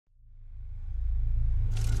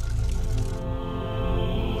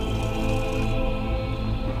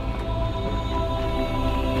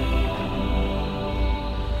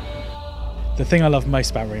The thing I love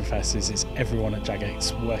most about RuneFest is it's everyone at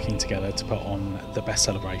Jagex working together to put on the best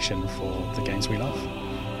celebration for the games we love.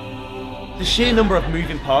 The sheer number of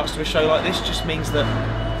moving parts to a show like this just means that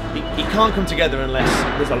it can't come together unless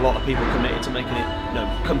there's a lot of people committed to making it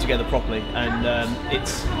come together properly. And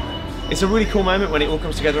it's a really cool moment when it all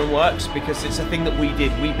comes together and works, because it's a thing that we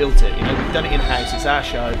did, we built it. We've done it in-house, it's our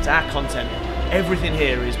show, it's our content. Everything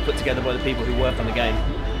here is put together by the people who work on the game.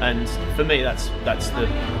 And for me, that's the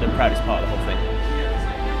proudest part of the whole thing.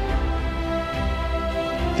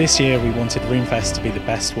 This year we wanted RuneFest to be the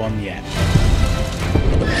best one yet.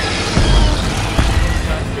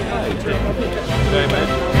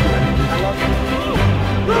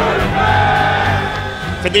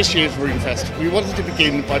 For this year's RuneFest, we wanted to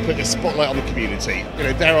begin by putting a spotlight on the community.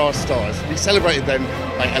 They're our stars. We celebrated them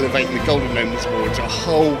by elevating the Golden Gnomes Award to a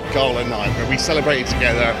whole gala night where we celebrated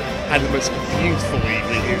together, had the most beautiful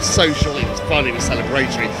evening. It was social, it was fun, it was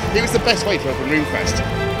celebratory. It was the best way to open RuneFest.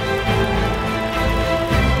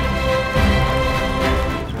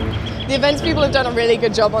 The events people have done a really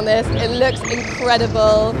good job on this. It looks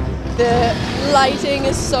incredible. The lighting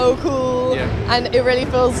is so cool, and it really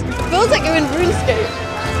feels like you're in RuneScape.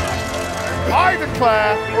 I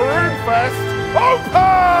declare RuneFest open!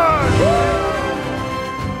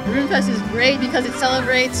 RuneFest is great because it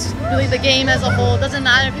celebrates really the game as a whole. It doesn't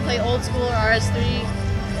matter if you play old school or RS3.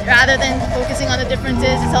 Rather than focusing on the differences,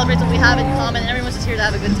 it celebrates what we have in common, and everyone's just here to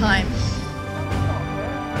have a good time.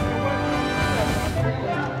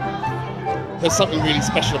 There's something really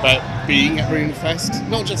special about being at RuneFest.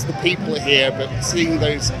 Not just the people here, but seeing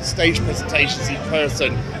those stage presentations in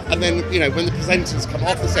person. And then, when the presenters come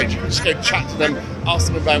off the stage, you can just go chat to them, ask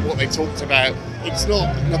them about what they talked about. It's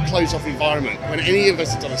not a closed-off environment. When any of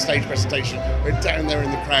us have done a stage presentation, we're down there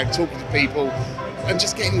in the crowd talking to people and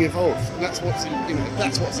just getting involved. And that's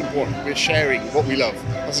what's important. We're sharing what we love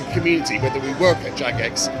as a community, whether we work at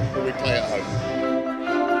Jagex or we play at home.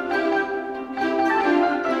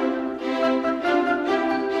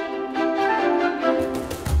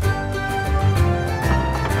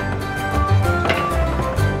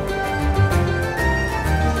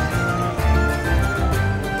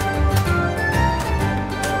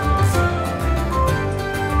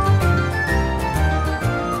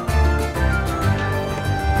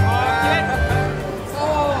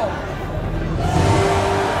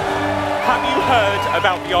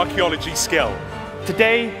 About the archaeology skill.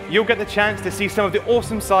 Today, you'll get the chance to see some of the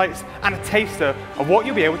awesome sights and a taster of what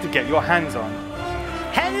you'll be able to get your hands on.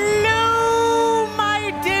 Hello, my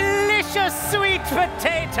delicious sweet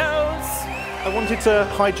potatoes! I wanted to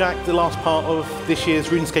hijack the last part of this year's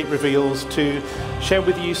RuneScape reveals to share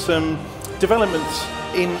with you some developments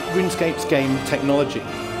in RuneScape's game technology.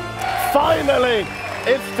 Finally,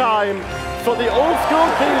 it's time for the old school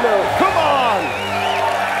keynote. Come on!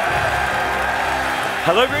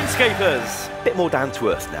 Hello RuneScapers! Bit more down to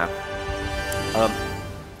earth now.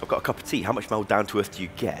 I've got a cup of tea. How much more down to earth do you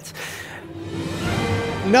get?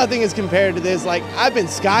 Nothing is compared to this. Like, I've been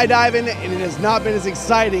skydiving and it has not been as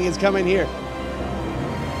exciting as coming here.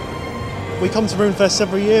 We come to RuneFest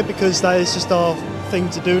every year because that is just our thing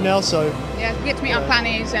to do now, so. Yeah, we get to meet our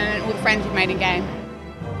planets and all the friends we've made in game.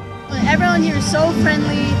 Everyone here is so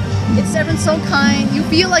friendly. Everyone's so kind. You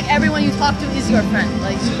feel like everyone you talk to is your friend.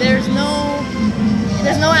 Like, there's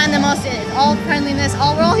no animosity. It's all friendliness.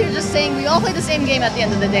 We're all here just saying we all play the same game at the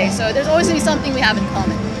end of the day. So there's always going to be something we have in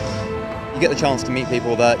common. You get the chance to meet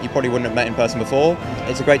people that you probably wouldn't have met in person before.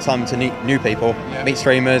 It's a great time to meet new people, meet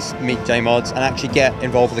streamers, meet JMods, and actually get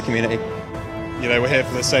involved with the community. We're here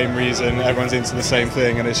for the same reason. Everyone's into the same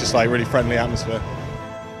thing, and it's just like really friendly atmosphere.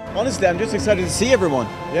 Honestly, I'm just excited to see everyone.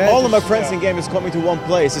 All of my friends in game is coming to one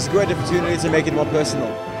place. It's a great opportunity to make it more personal.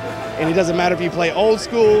 And it doesn't matter if you play old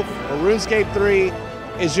school or RuneScape 3.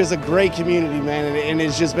 It's just a great community, man, and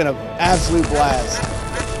it's just been an absolute blast.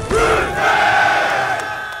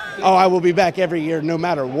 Oh, I will be back every year no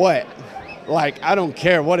matter what. Like, I don't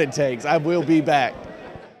care what it takes. I will be back.